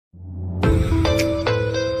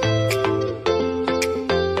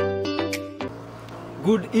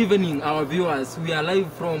Good evening, our viewers. We are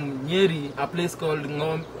live from Nyeri, a place called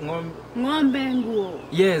Ngombenguo.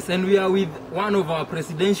 Yes, and we are with one of our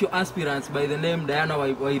presidential aspirants by the name Diana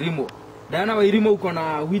Wairimu. Diana Wairimu, uko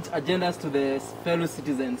na which agendas to the fellow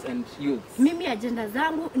citizens and youths? Mimi agenda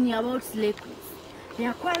zangu ni about Slayqueens.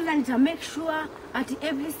 Ya kwanza nita make sure at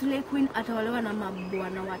every Slayqueen atawalewa na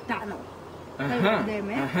mabwana watano.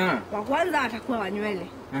 Wa kwanza atakuwa wa nywele.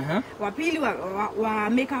 Wa pili wa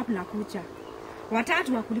makeup na kucha. Wa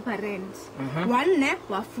tatu wa kulipa rent. Wa nne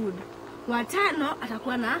wa food. Wa tano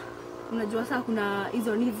atakuwa na, unajua sasa kuna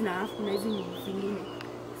hizo needs na kuna hizo needs zingine.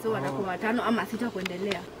 So watakuwa watano ama sita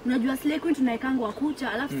kuendelea. Unajua Slayqueen tunaikanga wa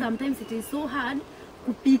kucha, alafu sometimes it is so hard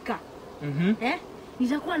kupika.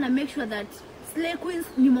 Nitakuwa na make sure that Slayqueens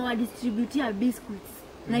nimewadistributia biscuits.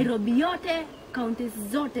 Nairobi yote, counties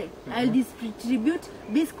zote. I'll distribute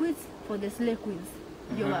biscuits for the Slayqueens.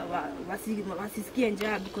 Ndio wasisikie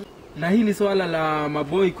njaa because na hili swala la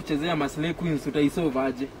maboy kuchezea ma Slayqueens utaisolve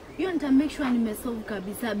aje? Hiyo nita make sure nimesolve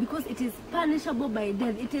kabisa because it is punishable by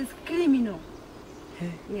death. It is criminal.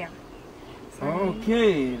 Yeah.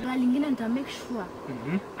 Okay. Na lingine nita make sure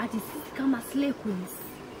ati sisi kama Slayqueens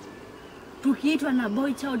tukiitwa na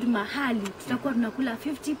boy child mahali tutakuwa tunakula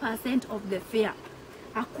 50% of the fare.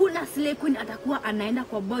 Hakuna Slayqueen atakuwa anaenda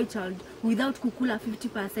kwa boy child without kukula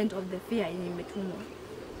 50% of the fare yenye imetumwa.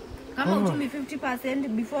 Kama utumi 50%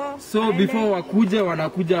 before, so before wakuja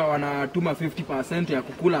wanakuja wanatuma 50% ya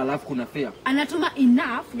kukula alafu kuna fare. Anatuma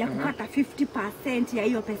enough ya kukata 50% ya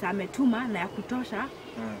hiyo pesa ametuma na ya kutosha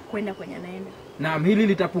kwenda kwenye anaenda. Naam, hili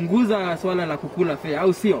litapunguza swala la kukula fare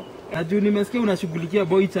au sio? Na juu nimesikia unashughulikia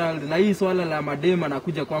boy child, na hii swala la madema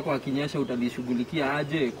anakuja kwako akinyesha utalishughulikia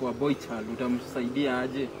aje kwa boy child? Utamsaidia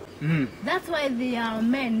aje? That's why they are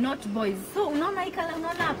men not boys. So unaona hii kala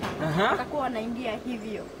unaona hapa? Watakuwa wanaingia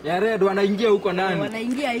hivyo. Ya red wanaingia huko ndani.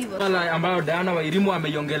 Wanaingia hivyo. Swala ambayo Diana Wairimu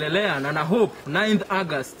ameiongelelea na hope 9th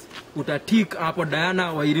August utatik hapo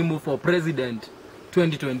Diana Wairimu for president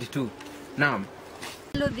 2022. Naam.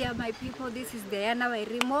 Hello there my people, this is Diana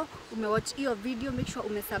Wairimu. Umewatch hiyo video, make sure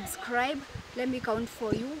umesubscribe. Let me count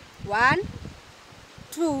for you. 1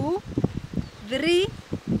 2 3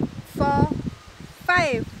 4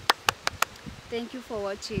 5. Thank you for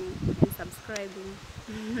watching and subscribing.